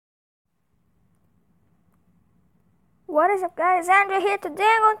What is up, guys? Andrew here. Today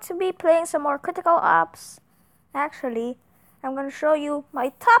I'm going to be playing some more Critical Ops. Actually, I'm going to show you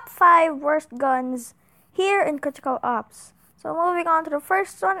my top 5 worst guns here in Critical Ops. So moving on to the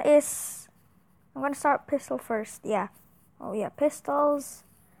first one is... I'm going to start pistol first. Pistols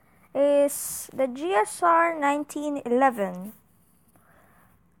is the GSR 1911.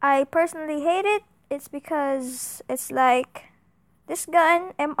 I personally hate it. It's because it's like this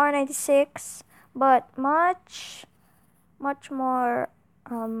gun, MR96, but much more,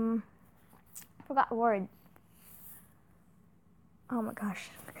 forgot the word. Oh my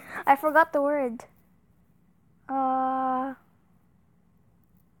gosh. I forgot the word.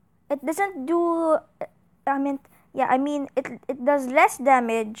 It doesn't do, it does less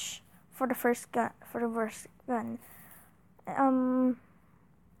damage for the first gun, So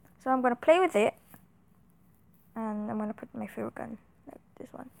I'm gonna play with it, and I'm gonna put my favorite gun, like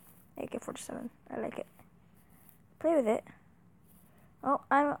this one, AK-47. I like it. Play with it. Oh,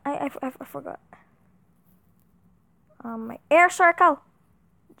 I forgot. My air circle.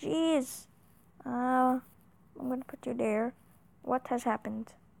 Jeez. I'm gonna put you there. What has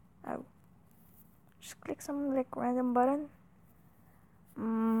happened? Oh, just click some like random button.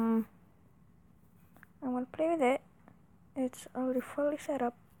 I'm gonna play with it. It's already fully set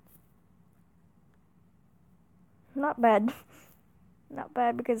up. Not bad. Not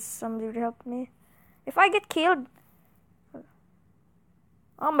bad because somebody would help me. If I get killed,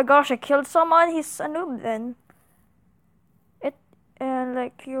 oh my gosh, I killed someone. He's a noob then.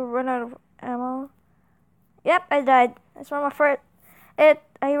 Like you run out of ammo. Yep, I died. That's one of my first. I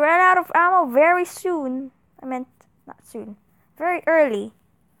ran out of ammo very soon. I meant not soon. Very early.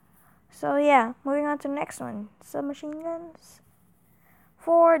 So yeah, moving on to the next one. Submachine guns.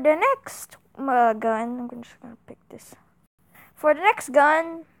 For the next gun, I'm just gonna pick this. For the next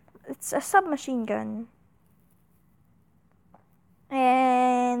gun, it's a submachine gun.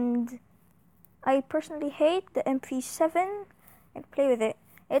 And I personally hate the MP7 and play with it.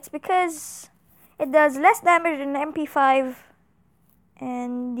 It's because it does less damage than the MP5,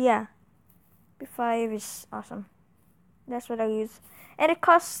 and yeah, MP5 is awesome. That's what I use, and it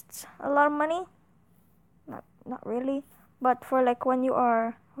costs a lot of money. Not really, but for like when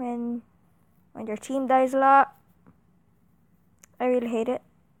your team dies a lot, I really hate it.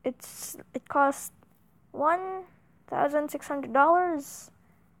 It costs $1,600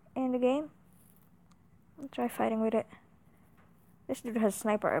 in the game. I'll try fighting with it. This dude has a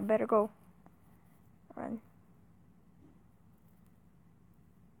sniper. I better go. Run.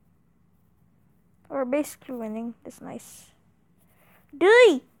 We're basically winning. That's nice.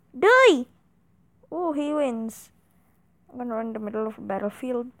 Die! Oh, he wins. I'm gonna run in the middle of a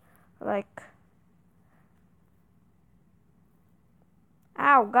battlefield. Like...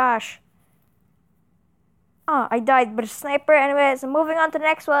 Ow, gosh. Oh, I died by a sniper. Anyways, moving on to the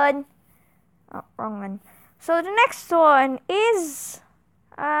next one. Oh, wrong one. So the next one is...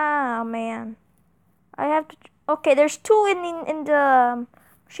 Ah, man. I have to... Okay, there's two in the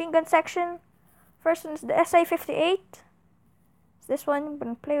machine gun section. First one is the SA-58. It's this one. I'm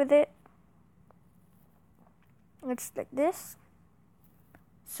gonna play with it. It's like this.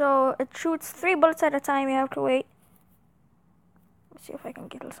 So it shoots 3 bullets at a time. You have to wait. Let's see if I can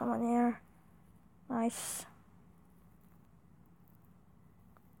kill someone here. Nice.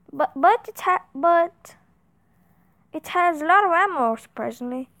 But it has a lot of ammo,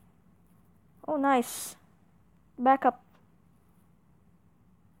 surprisingly. Oh, nice. Back up.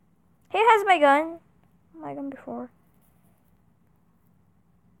 He has my gun. My gun before.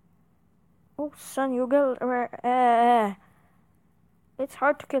 Oh, son, you go. It's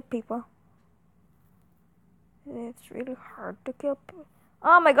hard to kill people. It's really hard to kill people.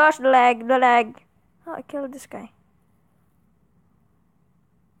 Oh my gosh, the lag. Oh, I killed this guy.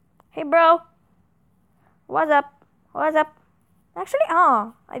 Hey, bro. What's up? Actually,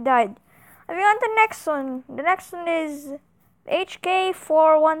 I died. Moving on to the next one. The next one is the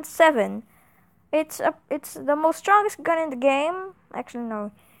HK417. It's the most strongest gun in the game. Actually,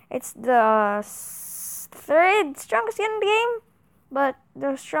 no. It's the third strongest gun in the game, but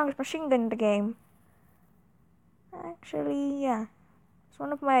the strongest machine gun in the game. Actually, yeah. It's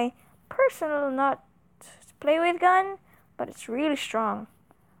one of my personal not to play with gun, but it's really strong.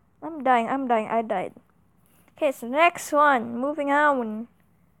 I'm dying. I died. Okay, so next one. Moving on.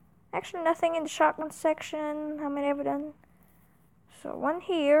 Actually, nothing in the shotgun section. How many have I done? So, one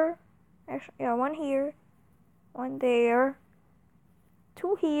here. Actually, yeah, one here. One there.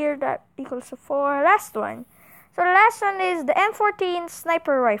 2 here. That equals to 4. Last one. So, the last one is the M14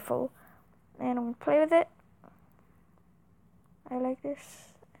 sniper rifle. And I'm going to play with it. I like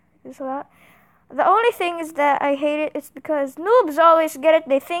this a lot. The only thing is that I hate it. It's because noobs always get it.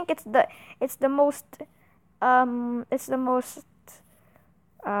 They think it's the most it's the most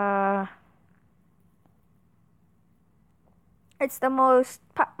uh it's the most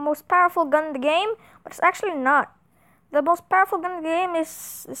powerful gun in the game, but it's actually not. The most powerful gun in the game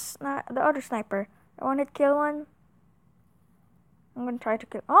is not the other sniper. The one hit kill one. I'm gonna try to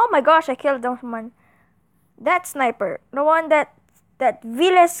kill. Oh my gosh! I killed one. That sniper, the one that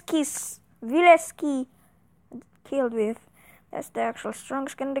Vileski killed with. That's the actual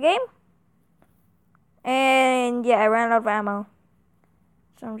strongest gun in the game. And yeah, I ran out of ammo.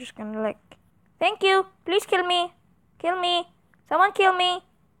 So I'm just gonna like, thank you. Please kill me. Kill me. Someone kill me.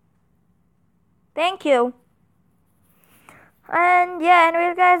 Thank you. And yeah,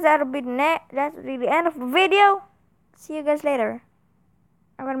 anyways guys, that's the end of the video. See you guys later.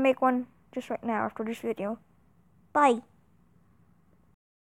 I'm gonna make one just right now after this video. Bye.